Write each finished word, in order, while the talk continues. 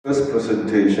first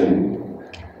presentation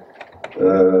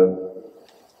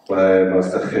by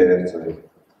Master Gert.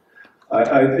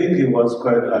 I think he was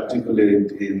quite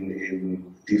articulate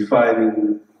in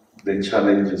defining the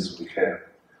challenges we have,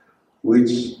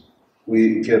 which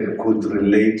we could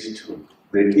relate to.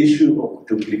 The issue of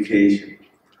duplication,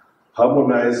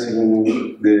 harmonizing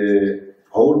the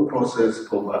whole process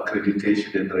of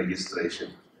accreditation and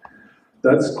registration.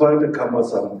 That's quite a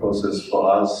cumbersome process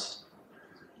for us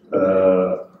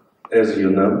as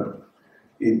UNAM.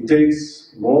 It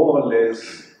takes more or less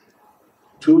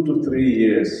 2 to 3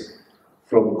 years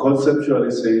from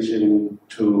conceptualization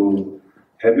to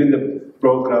having the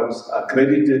programs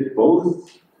accredited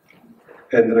both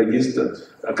and registered,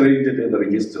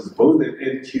 both at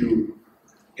NQA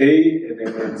and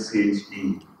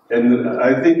NCHE. And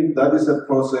I think that is a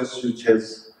process which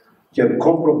can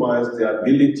compromise the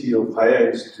ability of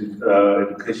higher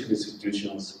education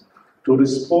institutions to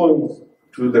respond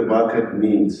to the market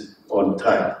needs on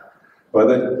time. But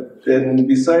then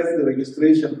besides the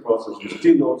registration process, we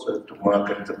still also have to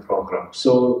market the program.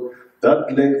 So that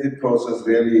lengthy process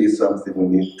really is something we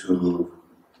need to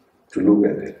look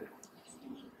at it.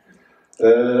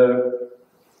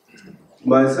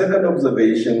 My second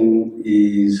observation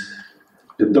is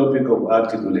the topic of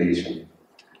articulation.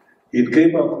 It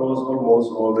came across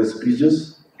almost all the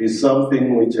speeches. It's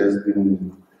something which has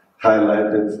been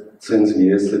highlighted since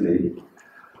yesterday.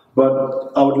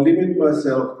 But I would limit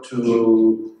myself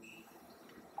to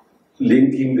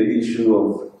linking the issue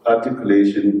of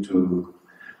articulation to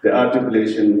the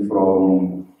articulation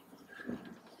from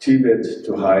Tibet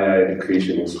to higher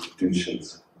education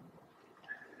institutions.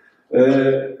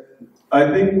 I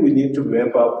think we need to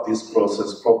map up this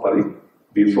process properly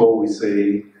before we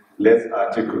say, let's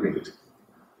articulate.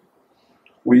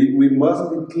 We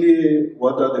must be clear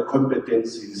what are the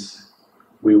competencies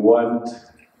we want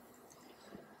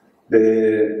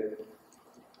the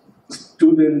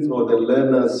students or the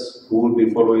learners who will be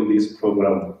following this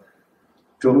program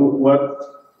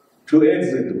to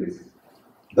exit with.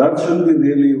 That should be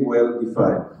really well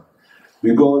defined,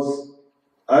 because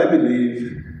I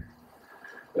believe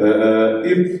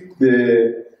if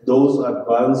those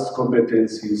advanced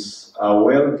competencies are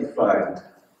well defined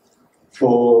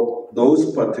for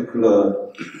those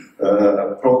particular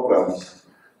programs,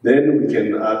 then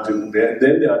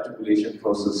the articulation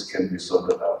process can be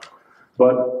sorted out.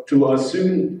 But to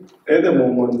assume at the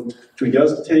moment to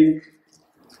just take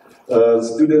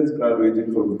students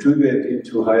graduating from Tibet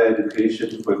into higher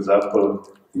education, for example,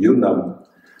 UNAM,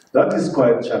 that is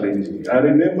quite challenging. I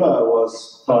remember I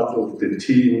was part of the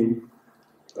team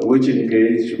which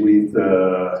engaged with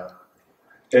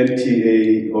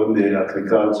NTA on the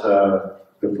agriculture,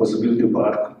 the possibility of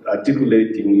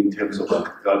articulating in terms of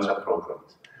agriculture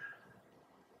programs.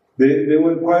 There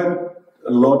were quite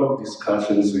a lot of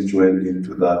discussions which went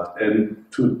into that, and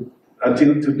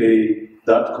until today,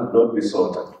 that could not be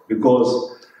sorted,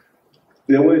 because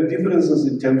there were differences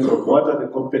in terms of what are the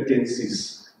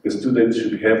competencies the students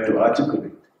should have to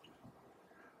articulate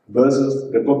versus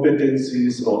the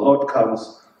competencies or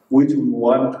outcomes which we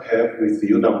want to have with the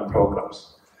UNAM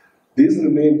programs. These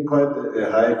remain quite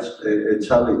a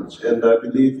challenge, and I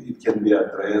believe it can be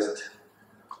addressed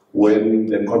when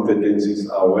the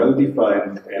competencies are well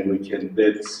defined, and we can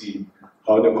then see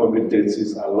how the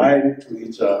competencies align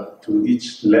to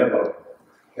each level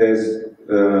has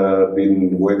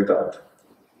been worked out.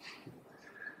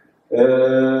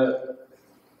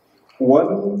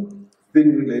 One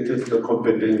thing related to the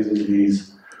competencies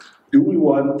is, do we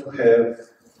want to have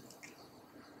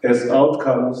as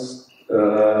outcomes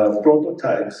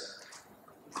prototypes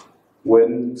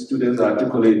when students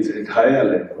articulate at higher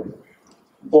level?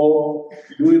 Or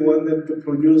do we want them to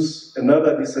produce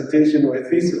another dissertation or a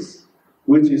thesis,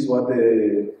 which is what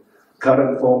the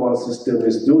current formal system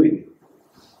is doing?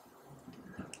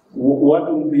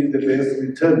 What will be the best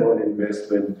return on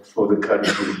investment for the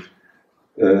country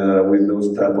with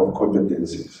those type of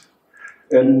competencies?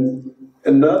 And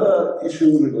another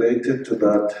issue related to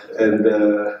that, and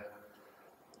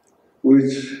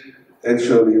which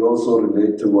actually also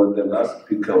relates to what the last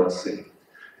speaker was saying.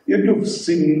 If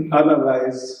you've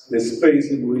analyze the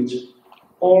space in which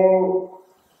all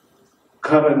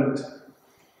current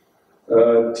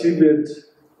Tibet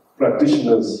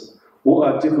practitioners who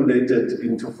articulated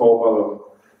into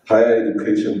formal higher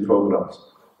education programs,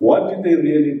 what did they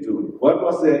really do? What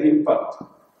was their impact?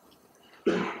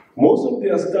 Most of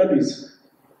their studies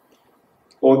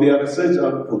or their research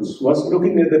outputs was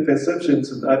looking at the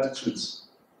perceptions and attitudes.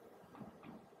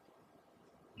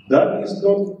 That is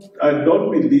not, I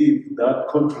don't believe that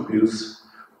contributes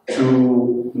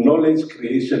to knowledge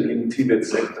creation in Tibet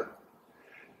sector.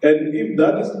 And if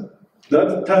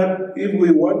if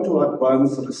we want to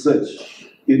advance research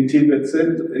in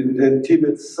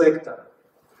Tibet's sector,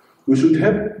 we should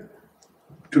have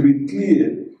to be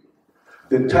clear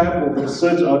the type of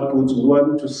research outputs we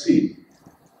want to see.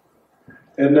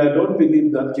 And I don't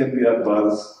believe that can be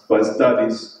advanced by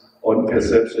studies on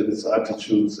perceptions,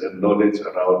 attitudes, and knowledge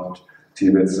around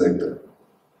Tibet's sector.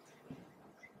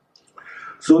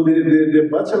 So the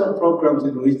bachelor programs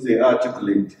in which they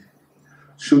articulate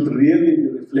should really be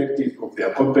reflective of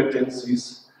their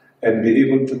competencies and be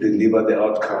able to deliver the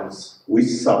outcomes which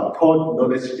support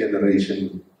knowledge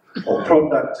generation or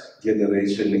product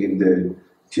generation in the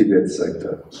Tibet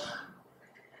sector.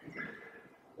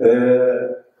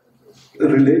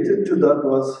 Related to that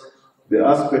was the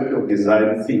aspect of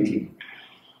design thinking.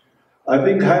 I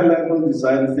think high-level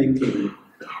design thinking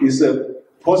is a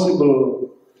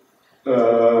possible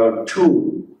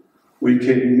tool we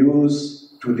can use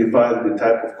to define the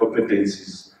type of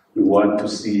competencies we want to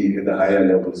see at the higher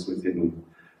levels within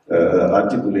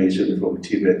articulation from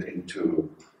Tibet into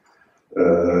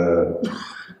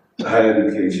higher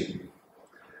education.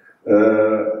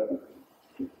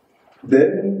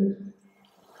 Then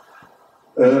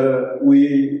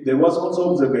there was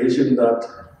also observation that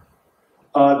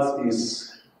arts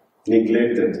is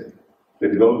neglected, the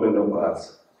development of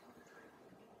arts.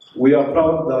 We are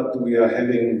proud that we are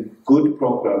having good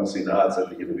programs in arts at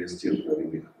the University of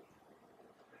Namibia.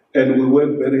 And we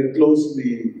work very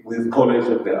closely with College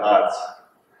of the Arts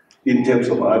in terms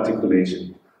of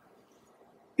articulation.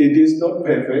 It is not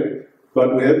perfect,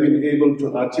 but we have been able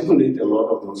to articulate a lot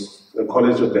of those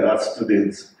College of the Arts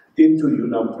students into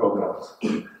UNAM programs.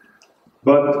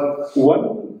 But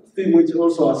one thing which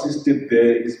also assisted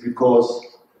there is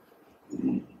because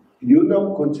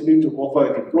UNAM continued to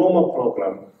offer a diploma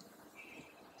program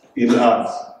in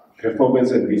arts,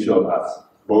 performance and visual arts,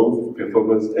 both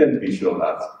performance and visual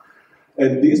arts.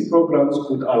 And these programs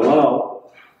could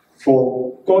allow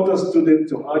for quota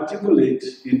students to articulate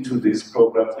into these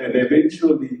programs and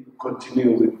eventually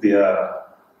continue with their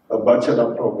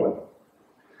bachelor program.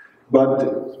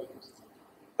 But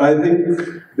I think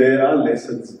there are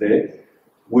lessons there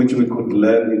which we could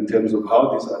learn in terms of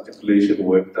how this articulation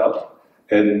worked out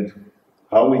and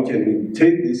how we can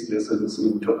take these lessons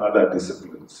into other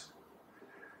disciplines.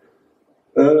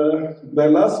 My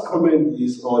last comment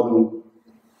is on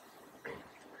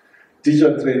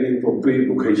teacher training for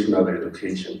pre-vocational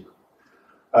education.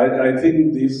 I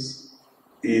think this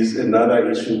is another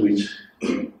issue which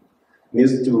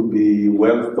needs to be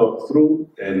well thought through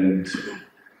and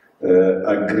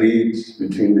agreed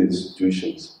between the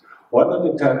institutions. What are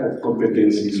the type of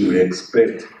competencies we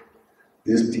expect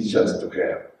these teachers to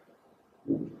have?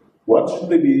 What should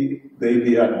they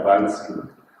be advancing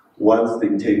once they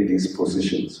take these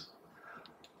positions?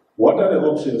 What are the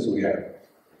options we have?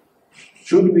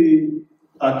 Should we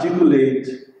articulate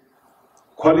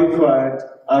qualified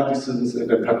artisans at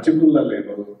a particular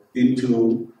level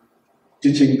into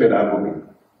teaching pedagogy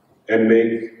and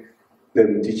make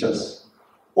them teachers?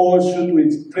 Or should we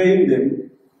train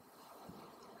them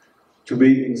to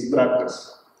be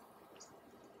instructors?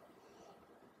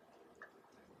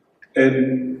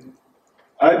 And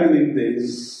I believe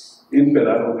in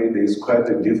pedagogy there is quite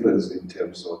a difference in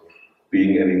terms of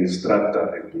being an instructor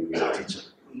and being a teacher.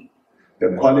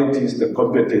 The qualities, the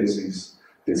competencies,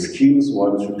 the skills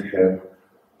one should have,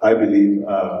 I believe,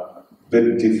 are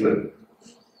very different.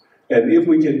 And if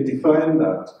we can define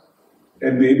that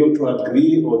and be able to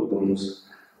agree on those,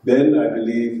 then I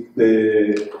believe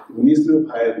the Ministry of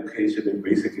Higher Education and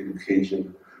Basic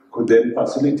Education could then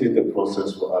facilitate the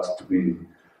process for us to be,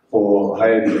 for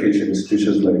higher education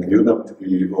institutions like UNAM to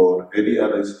be, or any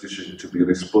other institution to be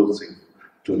responsive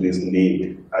to this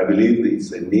need. I believe there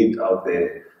is a need out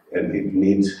there and it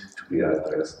needs to be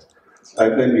addressed. I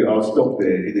thank you. I'll stop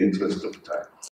there in the interest of time.